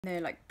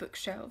they're like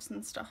bookshelves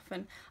and stuff,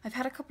 and I've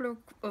had a couple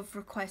of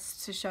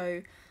requests to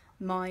show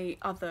my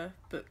other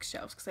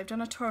bookshelves because I've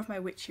done a tour of my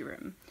witchy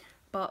room,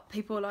 but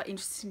people are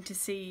interested to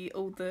see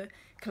all the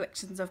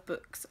collections of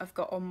books I've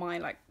got on my,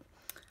 like,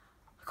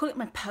 I call it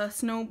my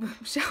personal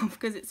bookshelf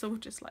because it's all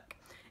just like,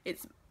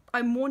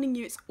 I'm warning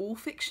you, it's all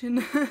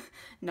fiction,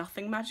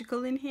 nothing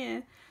magical in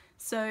here.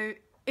 So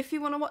if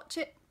you want to watch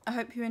it, I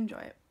hope you enjoy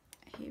it.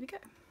 Here we go.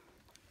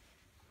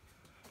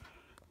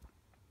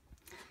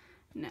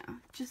 Now,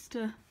 just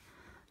a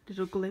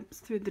little glimpse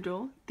through the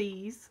door.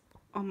 These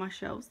are my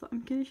shelves that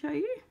I'm going to show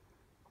you.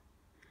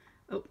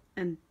 Oh,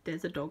 and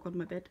there's a dog on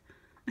my bed.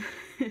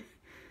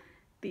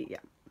 Yeah.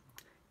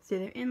 So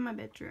they're in my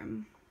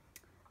bedroom.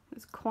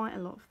 There's quite a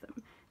lot of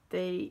them.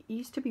 They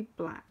used to be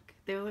black.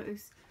 They were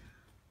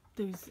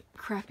those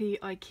crappy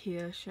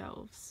IKEA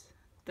shelves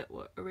that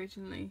were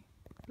originally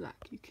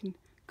black. You can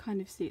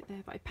kind of see it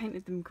there, but I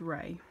painted them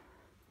grey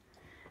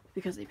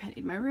because they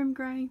painted my room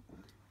grey,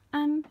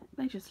 and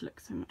they just look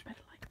so much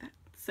better like that.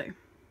 So,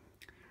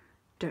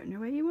 don't know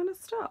where you want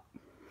to start.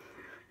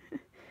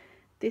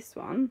 This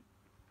one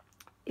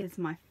is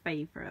my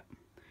favourite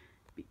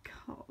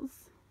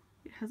because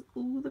it has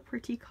all the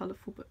pretty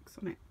colourful books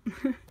on it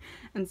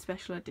and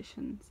special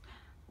editions.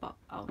 But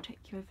I'll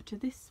take you over to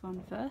this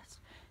one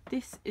first.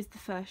 This is the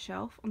first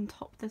shelf. On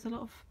top there's a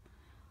lot of,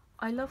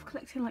 I love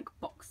collecting like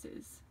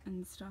boxes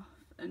and stuff,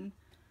 and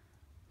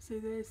so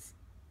there's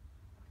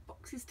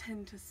boxes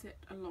tend to sit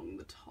along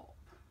the top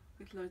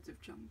with loads of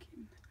junk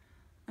in.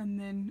 And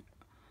then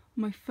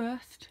my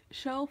first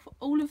shelf,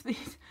 all of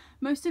these,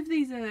 most of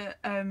these are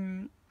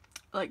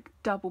like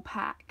double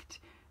packed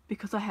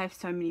because I have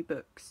so many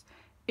books.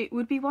 It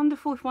would be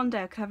wonderful if one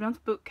day I could have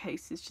enough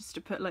bookcases just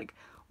to put like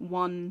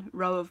one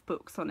row of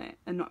books on it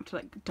and not have to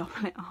like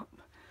double it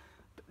up.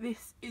 But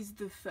this is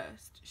the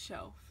first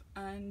shelf,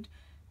 and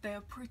they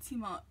are pretty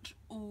much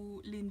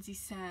all Lindsay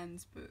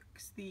Sands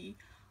books, the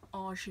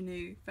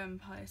Ingenue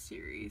vampire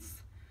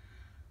series.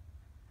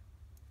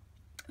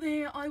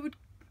 I would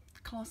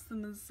class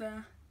them as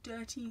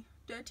dirty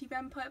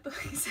vampire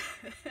books.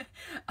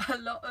 a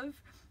lot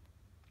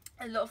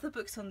of the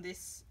books on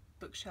this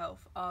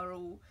bookshelf are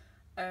all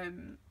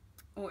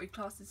what we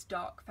class as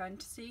dark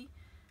fantasy,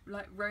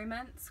 like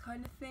romance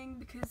kind of thing,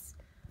 because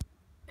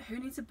who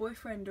needs a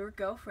boyfriend or a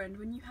girlfriend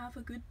when you have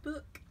a good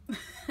book?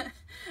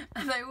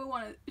 And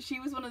she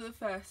was one of the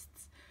first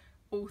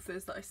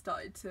authors that I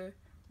started to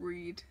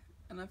read,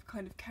 and I've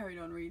kind of carried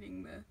on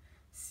reading the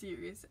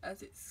series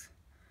as it's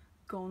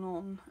gone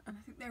on, and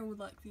I think they're all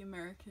like the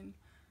American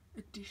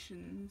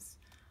editions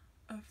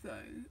of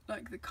those,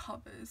 like the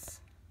covers,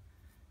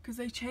 because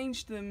they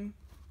changed them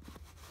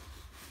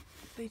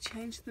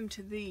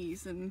to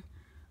these, and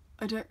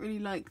I don't really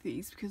like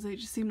these because they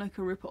just seem like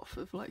a rip-off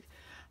of like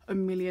a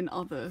million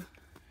other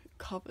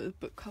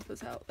book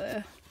covers out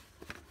there.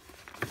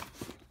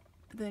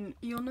 Then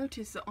you'll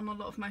notice that on a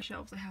lot of my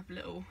shelves I have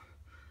little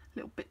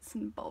bits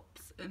and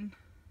bobs, and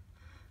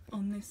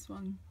on this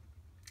one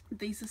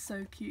these are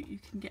so cute. You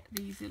can get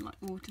these in like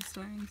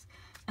Waterstones,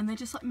 and they're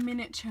just like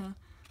miniature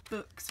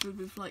books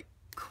with like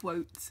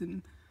quotes,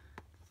 and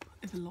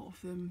there's a lot of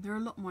them. There are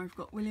a lot more. I've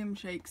got William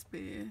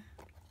Shakespeare,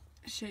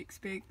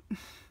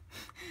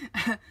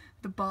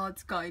 The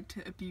Bard's Guide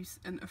to Abuse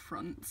and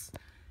Affronts,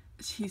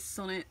 his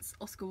sonnets,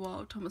 Oscar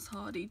Wilde, Thomas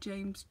Hardy,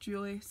 James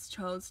Joyce,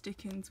 Charles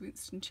Dickens,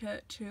 Winston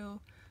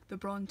Churchill, the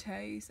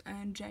Brontes,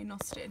 and Jane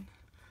Austen.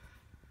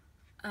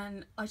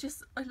 And I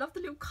love the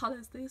little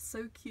colours. They're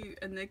so cute,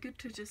 and they're good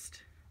to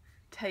just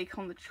take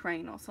on the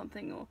train or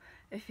something, or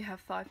if you have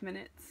 5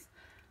 minutes.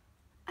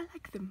 I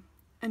like them.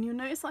 And you'll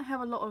notice I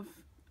have a lot of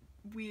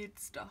weird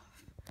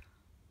stuff.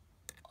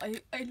 I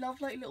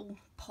love like little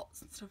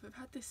pots and stuff. I've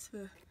had this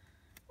for,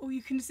 oh,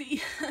 you can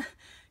see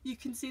you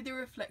can see the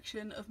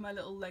reflection of my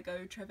little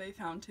Lego Trevi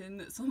fountain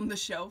that's on the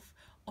shelf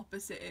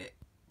opposite it.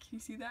 Can you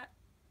see that?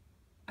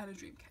 And a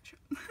dream catcher.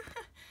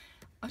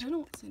 I don't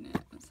know what's in it.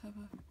 Let's have a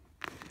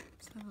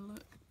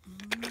look.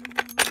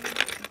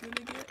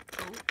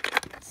 Oh,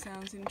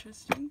 sounds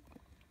interesting.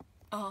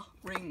 Ah,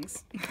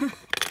 rings.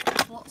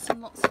 Lots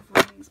and lots of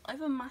rings. I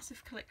have a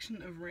massive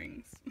collection of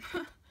rings.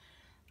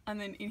 And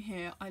then in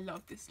here, I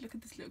love this. Look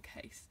at this little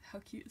case. How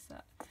cute is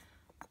that?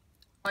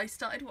 I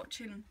started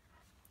watching,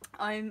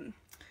 I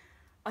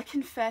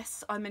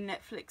confess I'm a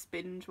Netflix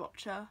binge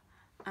watcher,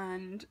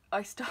 and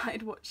I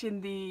started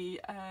watching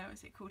the,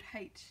 what's it called,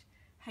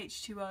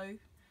 H2O,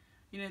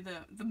 you know,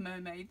 the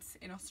mermaids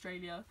in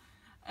Australia.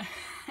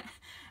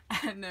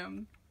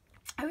 And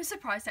I was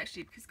surprised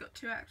actually, because it's got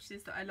 2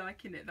 actresses that I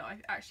like in it that I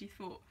actually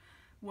thought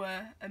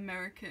were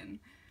American.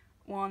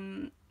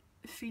 One,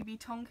 Phoebe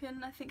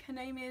Tonkin, I think her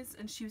name is,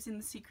 and she was in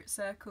The Secret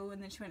Circle,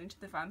 and then she went into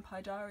The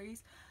Vampire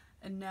Diaries,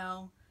 and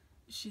now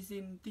she's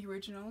in the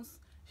originals.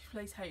 She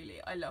plays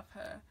Hayley. I love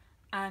her.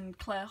 And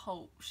Claire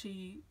Holt,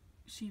 she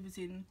was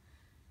in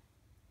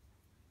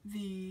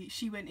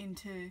she went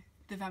into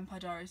The Vampire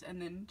Diaries,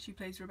 and then she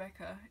plays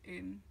Rebecca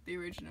in the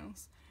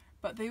originals.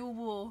 But they all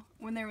wore,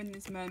 when they were in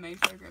this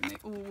mermaid program, they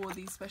all wore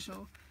these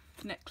special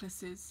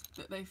necklaces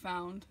that they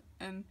found,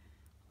 and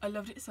I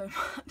loved it so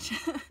much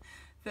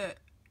that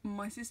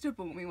my sister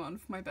bought me one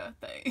for my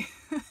birthday.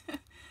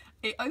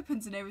 It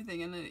opens and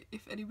everything, and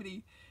if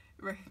anybody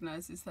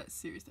recognises that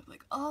series, they're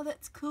like, oh,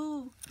 that's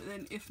cool. But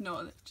then if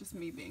not, it's just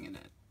me being in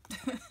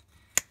it.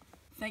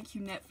 Thank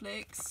you,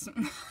 Netflix.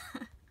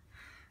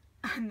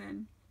 And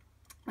then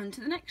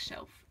onto the next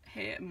shelf.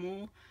 Here,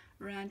 more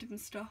random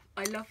stuff.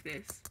 I love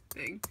this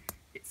thing.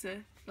 It's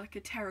like a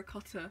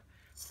terracotta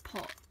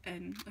pot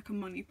and like a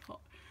money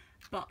pot,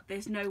 but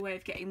there's no way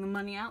of getting the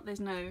money out. There's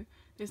no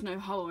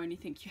hole or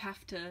anything. You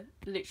have to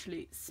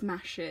literally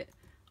smash it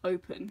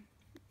open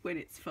when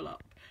it's full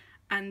up.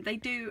 And they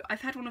do,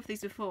 I've had one of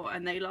these before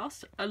and they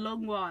last a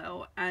long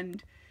while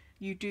and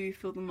you do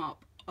fill them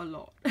up a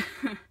lot.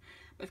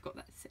 I've got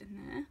that sitting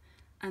there.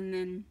 And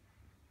then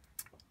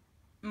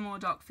more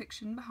dark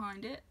fiction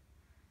behind it.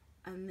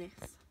 And this,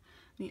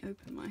 let me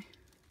open my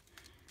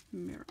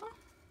mirror.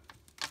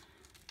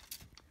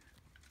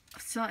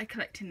 I've started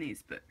collecting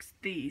these books.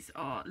 These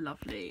are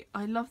lovely.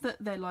 I love that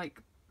they're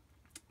like,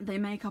 they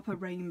make up a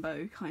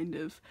rainbow kind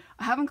of.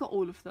 I haven't got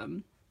all of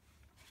them.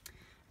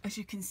 As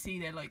you can see,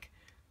 they're like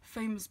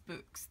famous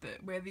books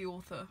that where the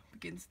author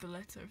begins the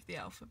letter of the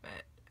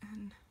alphabet,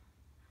 and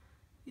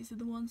these are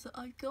the ones that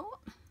I've got.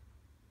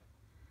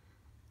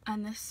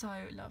 And they're so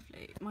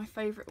lovely. My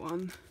favourite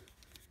one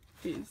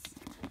is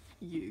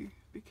You,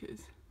 because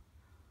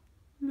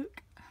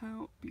look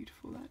how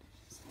beautiful that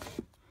is.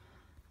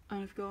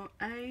 I've got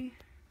A,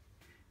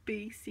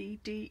 B, C,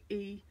 D,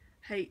 E,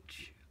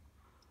 H,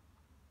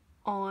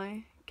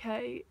 I,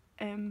 K,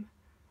 M,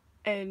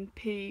 N,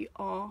 P,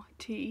 R,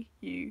 T,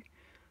 U,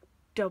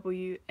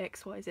 W,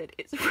 X, Y, Z.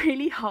 It's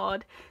really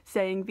hard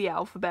saying the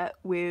alphabet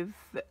with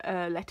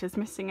letters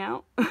missing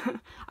out.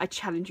 I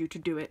challenge you to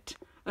do it.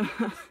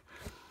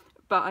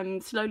 But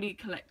I'm slowly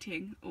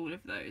collecting all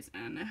of those,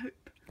 and I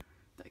hope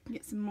that I can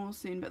get some more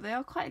soon. But they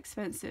are quite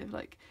expensive.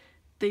 Like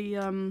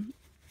the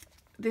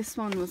this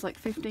one was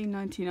like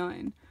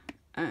 $15.99,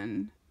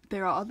 and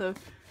there are other.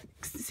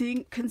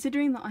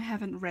 Considering that I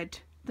haven't read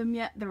them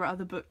yet, there are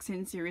other books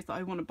in series that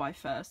I want to buy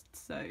first,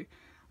 so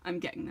I'm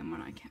getting them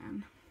when I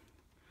can.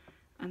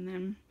 And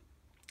then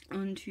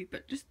onto,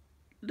 but just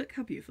look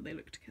how beautiful they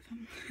look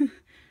together.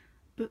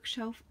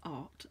 Bookshelf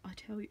art, I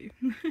tell you.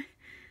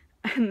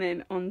 And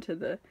then onto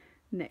the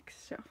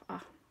next shelf.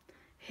 Ah,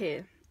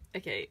 here.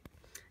 Okay,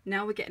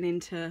 now we're getting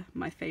into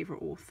my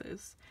favourite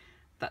authors.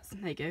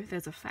 There you go,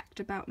 there's a fact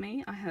about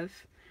me. I have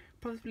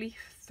probably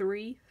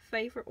 3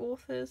 favourite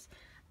authors,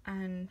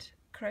 and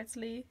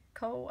Cresley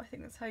Cole, I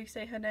think that's how you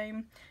say her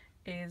name,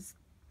 is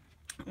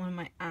one of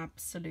my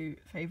absolute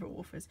favourite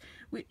authors,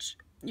 which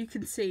you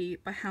can see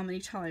by how many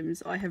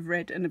times I have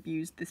read and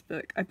abused this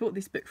book. I bought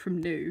this book from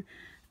New,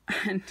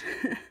 and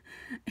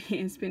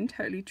it has been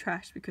totally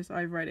trashed because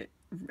I've read it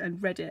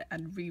and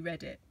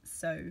reread it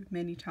so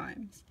many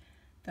times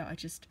that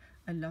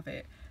I love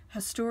it.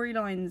 Her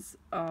storylines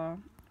are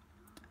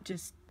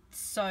just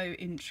so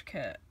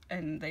intricate,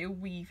 and they all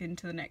weave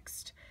into the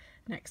next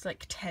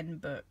like 10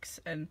 books,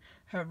 and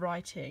her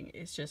writing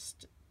is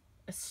just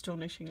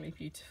astonishingly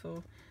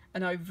beautiful,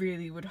 and I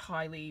really would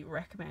highly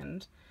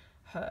recommend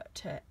her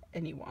to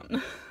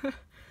anyone.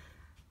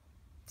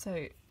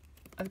 So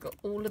I've got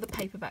all of the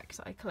paperbacks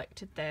that I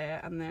collected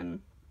there, and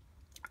then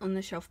on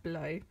the shelf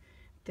below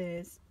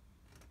there's,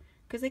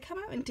 because they come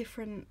out in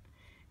different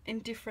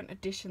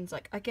editions,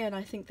 like again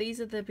I think these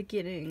are the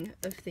beginning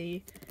of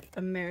the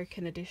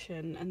American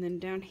edition, and then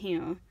down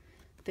here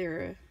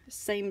they're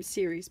same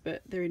series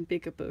but they're in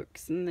bigger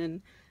books, and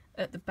then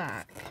at the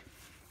back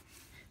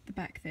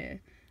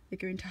there they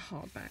go into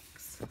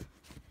hardbacks.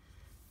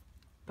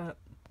 But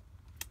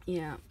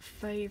yeah,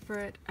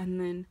 favourite, and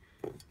then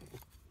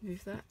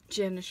move that,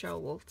 Jenna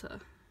Showalter.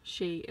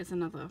 She is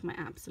another of my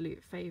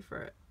absolute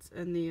favourites,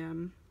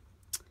 and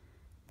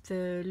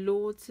the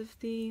Lords of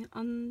the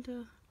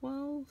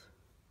Underworld,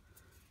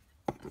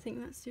 I think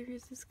that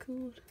series is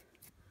called.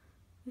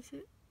 Is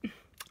it?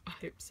 I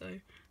hope so.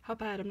 How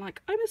bad, I'm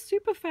like, I'm a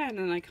super fan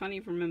and I can't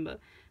even remember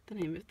the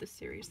name of the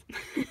series.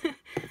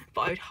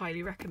 But I would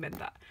highly recommend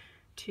that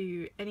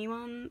to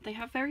anyone. They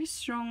have very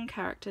strong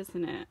characters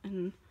in it,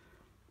 and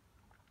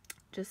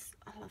just,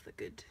 I love a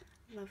good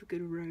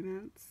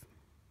romance.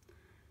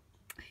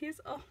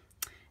 Here's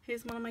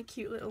one of my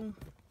cute little,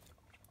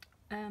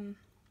 oh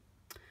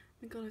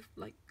my god, I've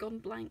like gone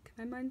blank.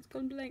 My mind's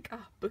gone blank.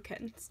 Ah,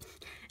 bookends.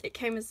 It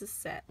came as a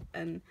set,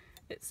 and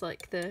it's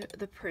like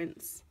the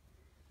prince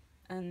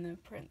and the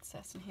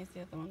princess, and here's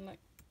the other one. Like,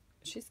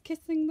 she's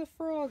kissing the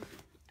frog,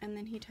 and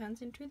then he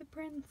turns into the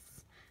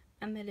prince,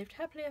 and they lived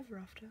happily ever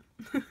after.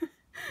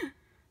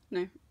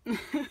 No.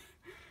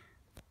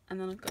 And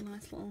then I've got a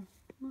nice little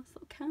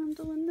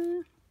candle in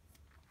there.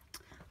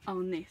 Oh,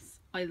 and this,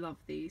 I love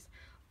these.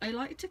 I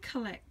like to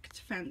collect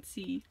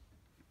fancy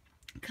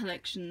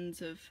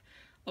collections of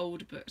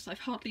old books. I've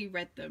hardly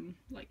read them,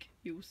 like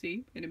you'll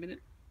see in a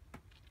minute,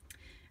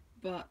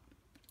 but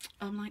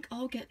I'm like,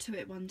 I'll get to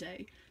it one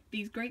day.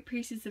 These great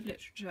pieces of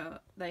literature,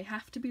 they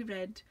have to be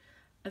read.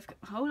 I've got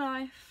my whole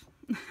life.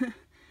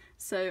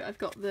 So I've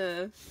got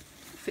the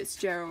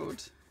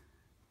Fitzgerald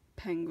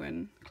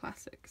Penguin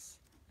classics,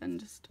 and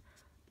just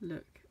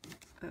look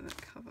at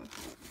that cover.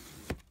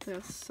 They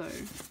are so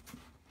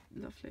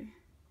lovely,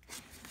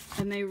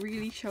 and they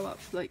really show up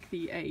like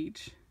the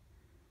age.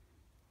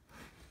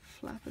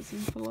 Flappers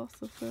and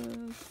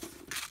Philosophers.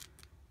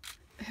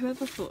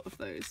 Whoever thought of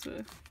those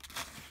were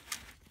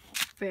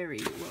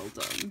very well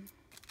done.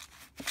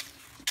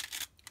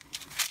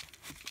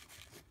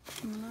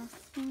 And the last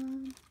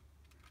one,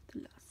 the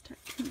last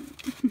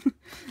tycoon.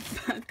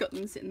 But I've got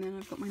them sitting there, and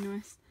I've got my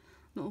nice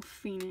little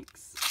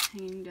phoenix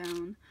hanging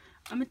down.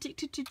 I'm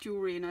addicted to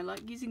jewellery, and I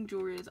like using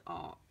jewellery as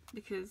art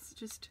because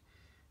just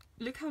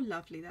look how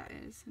lovely that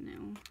is, and it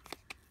all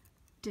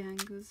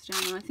dangles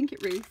down. And I think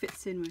it really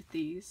fits in with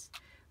these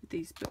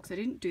books. I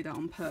didn't do that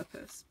on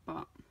purpose,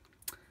 but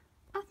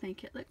I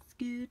think it looks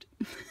good.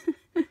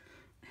 And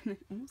then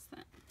what's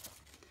that?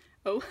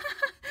 Oh,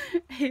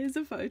 here's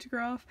a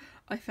photograph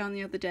I found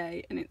the other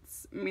day, and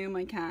it's me and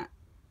my cat.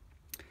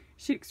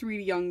 She looks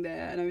really young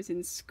there, and I was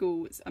in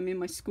school. I'm in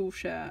my school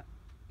shirt.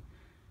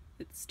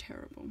 It's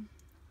terrible. I'm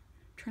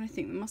trying to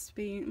think. It must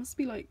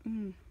be like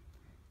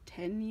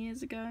 10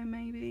 years ago,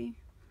 maybe.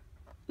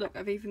 Look,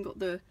 I've even got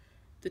the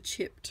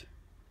chipped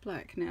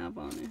black nail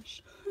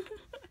varnish.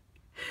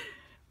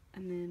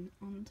 And then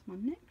onto my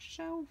next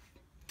shelf.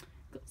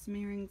 Got some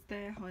earrings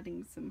there,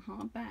 hiding some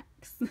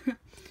hardbacks.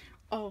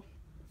 Oh,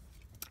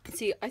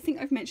 see, I think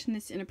I've mentioned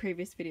this in a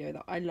previous video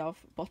that I love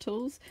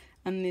bottles,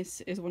 and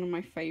this is one of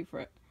my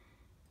favourite.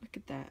 Look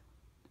at that.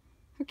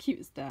 How cute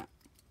is that?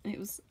 It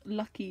was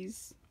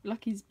Lucky's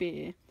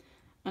beer,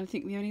 and I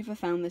think we only ever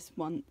found this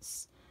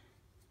once,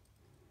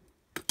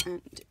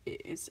 and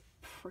it is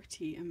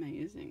pretty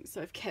amazing.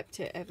 So I've kept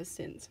it ever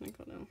since, and I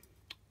got a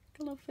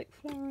little fake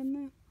flower in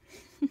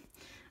there.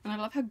 And I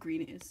love how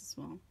green it is as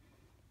well.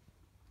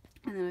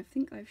 And then I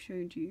think I've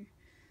showed you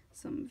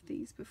some of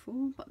these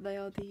before, but they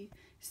are the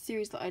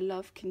series that I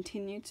love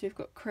continued. So we've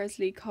got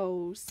Cresley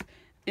Cole's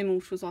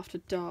Immortals After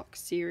Dark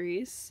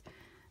series,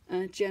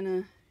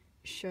 Jenna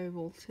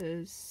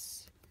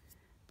Showalter's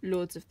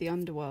Lords of the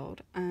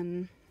Underworld,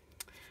 and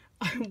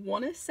I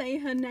want to say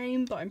her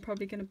name, but I'm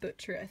probably going to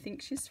butcher it. I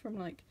think she's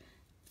from I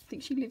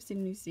think she lives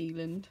in New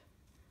Zealand.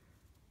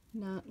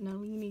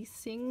 Nalini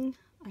Singh.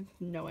 I have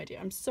no idea.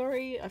 I'm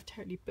sorry, I've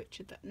totally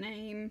butchered that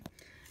name,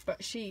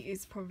 but she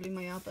is probably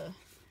my other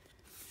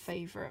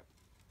favourite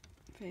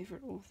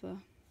author.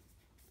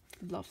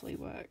 Lovely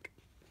work,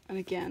 and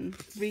again,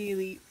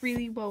 really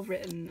well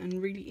written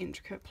and really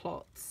intricate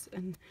plots,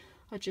 and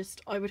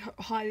I would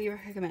highly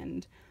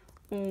recommend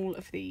all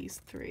of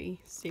these 3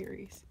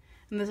 series.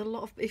 And there's a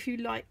lot of, if you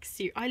like,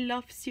 I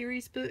love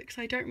series books.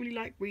 I don't really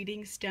like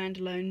reading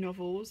standalone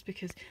novels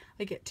because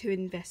I get too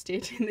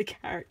invested in the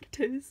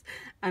characters,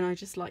 and I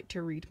just like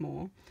to read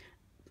more.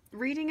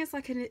 Reading is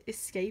like an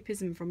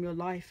escapism from your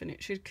life, and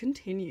it should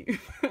continue.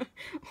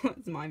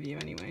 That's my view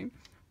anyway.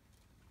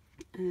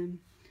 Oh,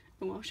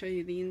 I'll show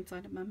you the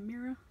inside of my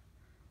mirror.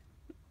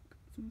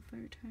 Some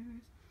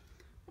photos.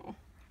 Oh,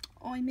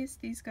 I miss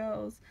these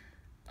girls.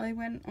 I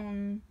went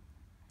on,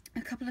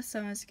 a couple of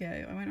summers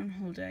ago, I went on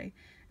holiday,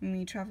 and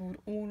we travelled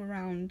all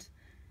around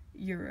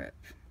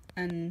Europe,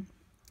 and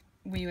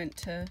we went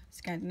to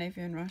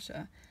Scandinavia and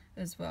Russia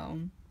as well.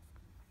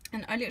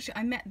 And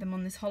I met them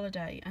on this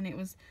holiday, and it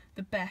was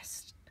the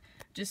best.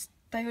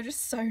 They were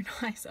just so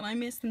nice, and I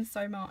miss them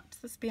so much.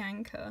 That's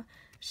Bianca.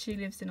 She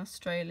lives in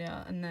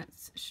Australia, and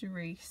that's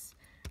Charisse,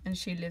 and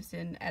she lives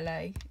in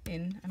LA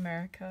in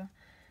America.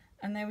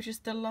 And they were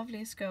just the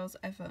loveliest girls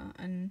ever.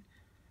 And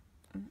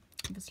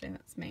obviously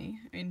that's me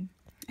in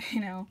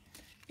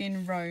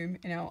Rome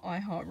in our I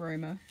Heart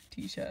Roma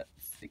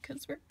t-shirts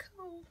because we're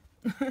cool.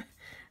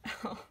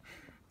 Oh.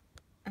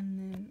 And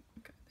then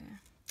go there.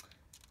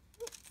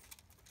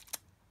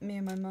 Me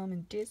and my mum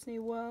in Disney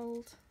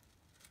World.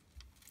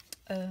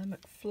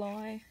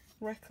 McFly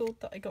record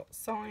that I got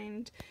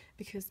signed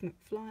because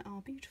McFly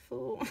are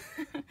beautiful.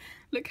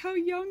 Look how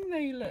young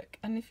they look.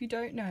 And if you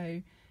don't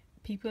know,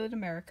 people in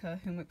America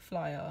who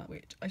McFly are,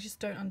 which I just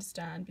don't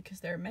understand because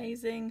they're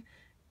amazing,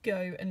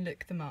 go and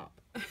look them up.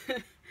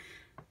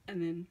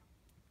 And then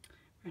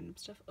random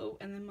stuff. Oh,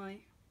 and then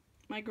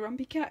my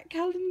Grumpy Cat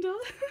calendar.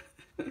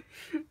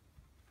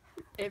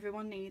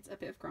 Everyone needs a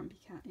bit of Grumpy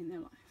Cat in their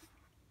life.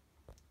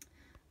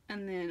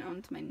 And then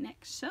on to my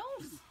next shelf.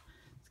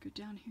 Let's go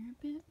down here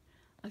a bit.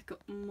 I've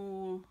got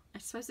more, I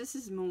suppose this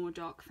is more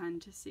dark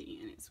fantasy,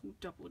 and it's all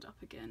doubled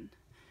up again.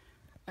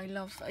 I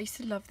used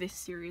to love this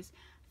series.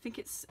 I think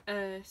it's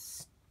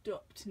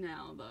stopped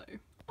now though.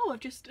 Oh, I've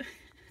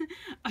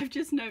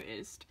just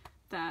noticed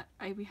that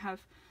we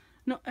have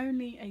not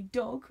only a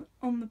dog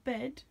on the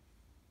bed,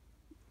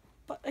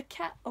 but a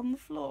cat on the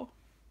floor.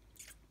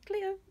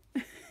 Cleo.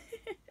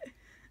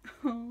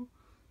 Oh.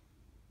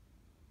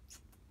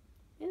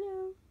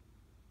 Hello.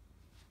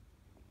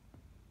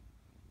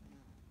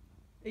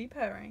 Are you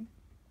purring?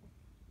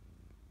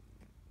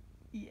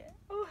 Yeah.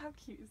 Oh, how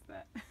cute is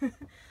that?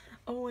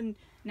 Oh, and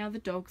now the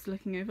dog's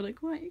looking over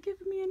like, why aren't you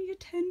giving me any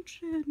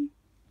attention?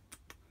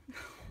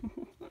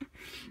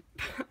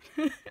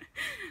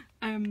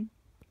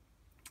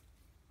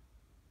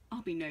 Oh,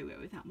 I'll be nowhere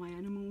without my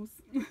animals.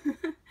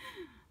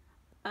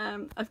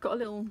 I've got a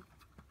little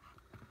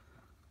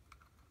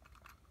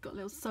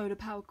solar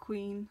power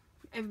queen.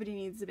 Everybody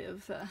needs a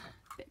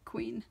bit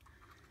queenie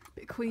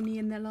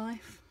in their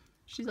life.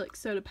 She's like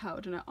solar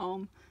powered and her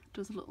arm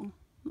does a little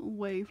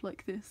wave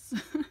like this,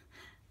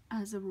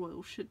 as a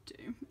royal should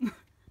do.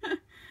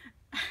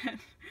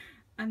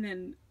 And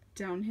then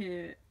down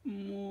here,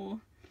 more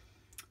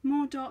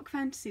dark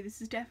fantasy.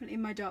 This is definitely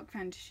my dark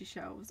fantasy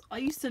shelves. I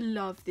used to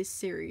love this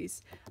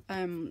series,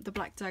 The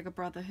Black Dagger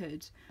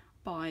Brotherhood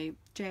by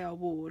J.R.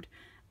 Ward,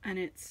 and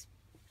it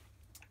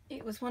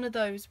was one of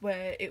those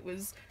where it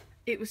was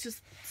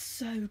just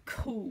so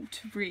cool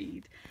to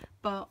read.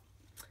 But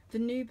the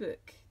new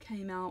book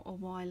came out a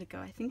while ago.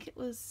 I think it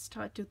was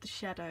titled The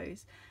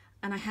Shadows,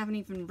 and I haven't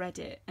even read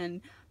it,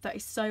 and that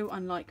is so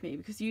unlike me,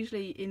 because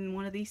usually in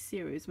one of these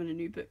series when a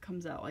new book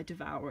comes out I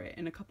devour it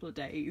in a couple of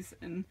days,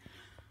 and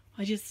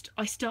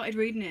I started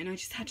reading it and I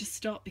just had to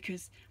stop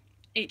because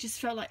it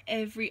just felt like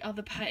every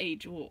other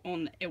page, or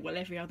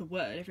every other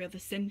word, every other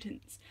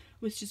sentence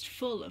was just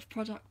full of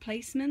product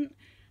placement,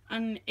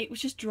 and it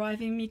was just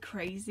driving me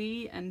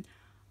crazy. And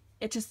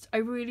I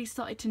really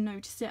started to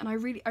notice it, and I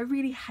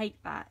really hate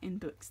that in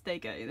books. There you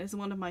go, there's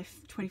one of my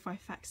 25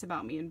 facts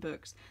about me in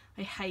books.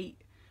 I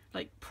hate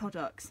like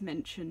products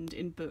mentioned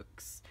in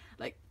books.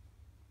 Like,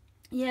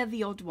 yeah,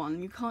 the odd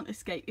one, you can't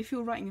escape. If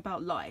you're writing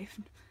about life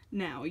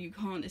now, you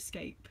can't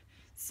escape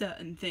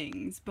certain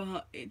things,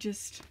 but it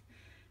just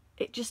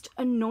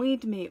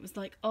annoyed me. It was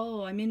like,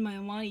 oh, I'm in my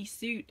Armani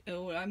suit,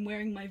 or I'm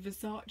wearing my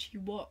Versace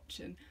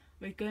watch, and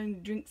we're going to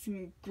drink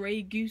some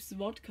Grey Goose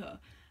vodka,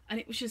 and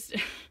it was just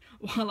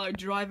while I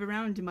drive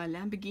around in my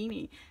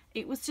Lamborghini.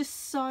 It was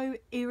just so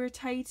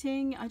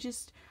irritating.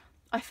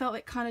 I felt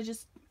it kind of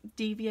just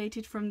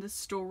deviated from the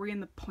story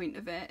and the point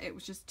of it. It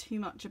was just too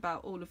much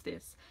about all of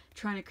this,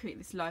 trying to create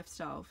this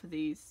lifestyle for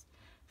these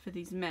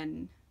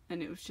men,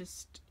 and it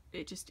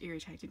just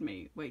irritated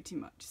me way too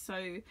much.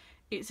 So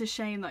it's a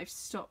shame that I've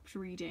stopped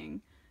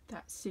reading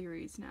that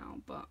series now,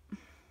 but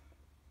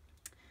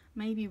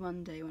maybe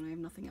one day when I have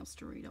nothing else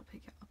to read I'll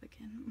pick it up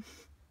again.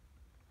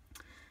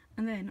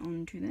 And then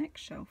on to the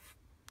next shelf.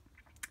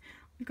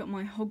 We've got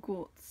my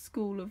Hogwarts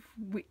School of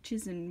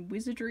Witches and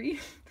Wizardry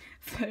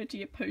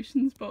 30-year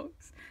potions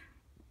box.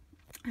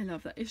 I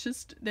love that. It's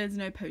just, there's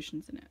no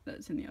potions in it.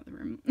 That's in the other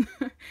room.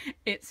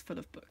 It's full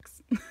of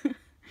books.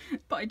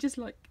 But I just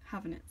like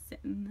having it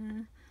sitting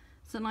there.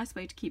 It's a nice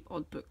way to keep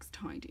odd books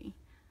tidy.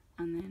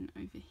 And then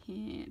over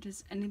here,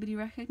 does anybody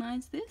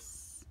recognise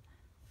this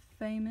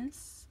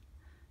famous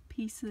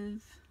piece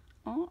of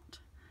art?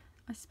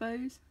 I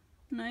suppose?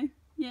 No?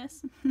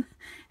 Yes?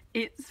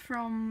 It's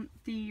from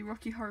the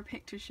Rocky Horror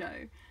Picture Show,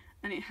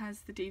 and it has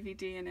the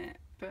DVD in it,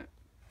 but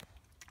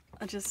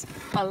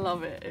I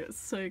love it. It was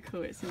so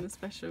cool. It's in the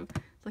special,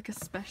 it's like a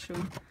special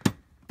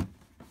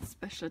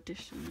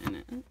edition in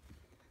it.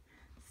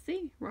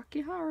 See,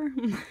 Rocky Horror.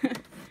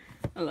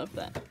 I love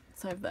that.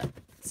 So I have that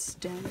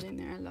standing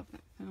there. I love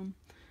that film.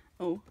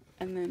 Oh,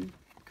 and then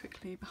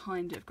quickly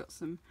behind it I've got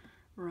some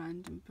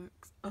random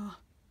books. Oh,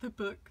 The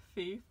Book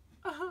Thief.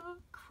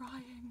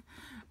 Crying.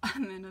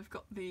 And then I've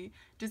got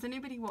does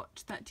anybody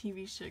watch that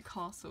TV show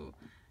Castle?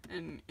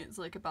 And it's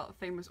like about a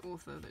famous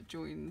author that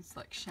joins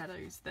like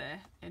Shadows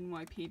there,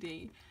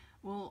 NYPD.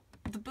 Well,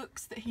 the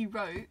books that he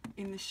wrote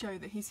in the show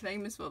that he's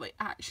famous for, they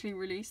actually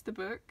released the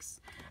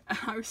books. And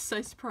I was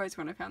so surprised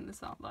when I found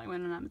this out that I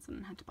went on Amazon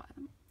and had to buy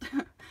them.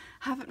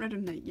 Haven't read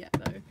them yet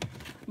though.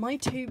 My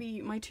to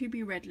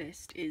be read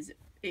list is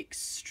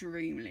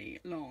extremely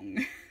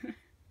long.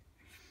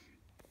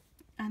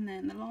 And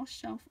then the last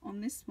shelf on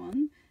this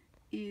one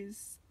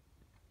is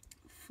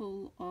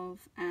full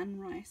of Anne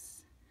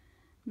Rice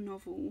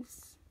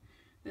novels.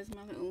 There's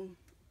my little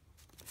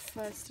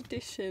first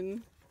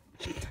edition.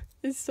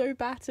 It's so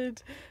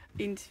battered.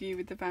 Interview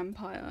with the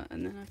Vampire,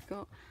 and then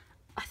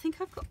I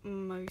think I've got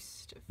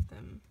most of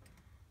them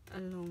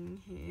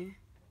along here.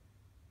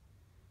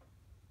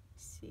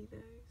 See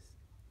those?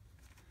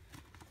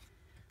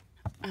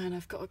 And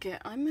I've got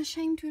to I'm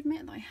ashamed to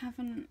admit that I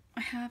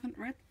haven't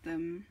read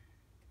them.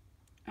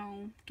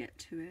 I'll get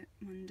to it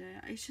one day.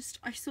 It's just,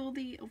 I saw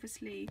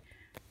obviously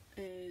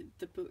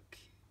the book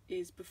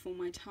is before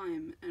my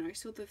time, and I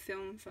saw the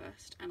film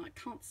first, and I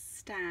can't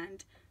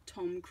stand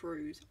Tom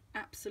Cruise.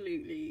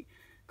 Absolutely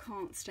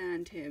can't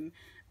stand him.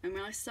 And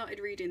when I started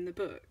reading the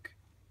book,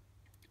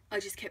 I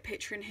just kept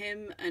picturing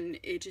him, and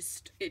it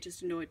just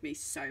annoyed me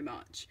so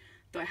much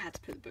that I had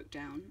to put the book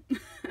down.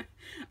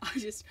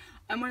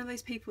 I'm one of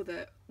those people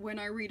that when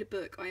I read a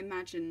book, I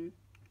imagine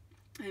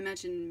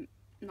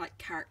like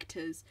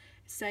characters.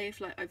 Say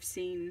if like I've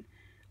seen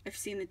the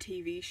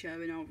TV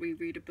show and I'll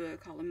reread a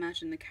book, I'll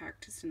imagine the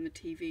characters in the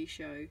TV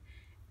show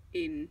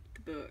in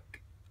the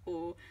book,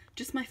 or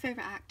just my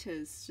favourite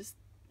actors,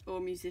 or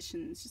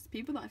musicians, just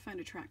people that I find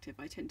attractive.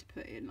 I tend to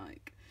put in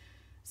like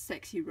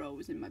sexy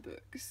roles in my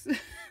books.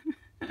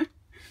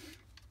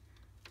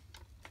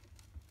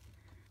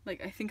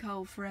 Like, I think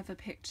I'll forever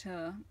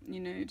picture,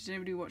 did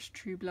anybody watch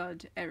True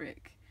Blood,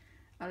 Eric,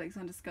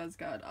 Alexander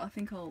Skarsgård? I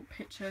think I'll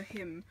picture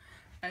him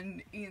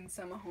an Ian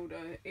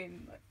Somerhalder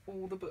in like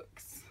all the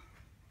books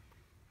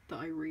that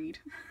I read.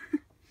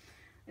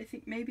 I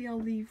think maybe I'll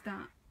leave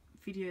that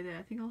video there.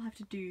 I think I'll have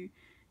to do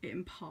it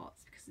in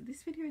parts because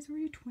this video is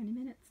already 20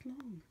 minutes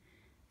long.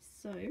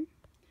 So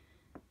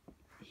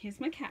here's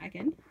my cat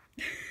again.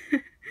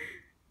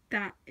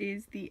 That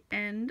is the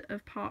end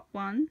of part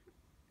 1,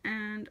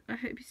 and I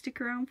hope you stick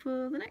around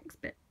for the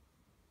next bit.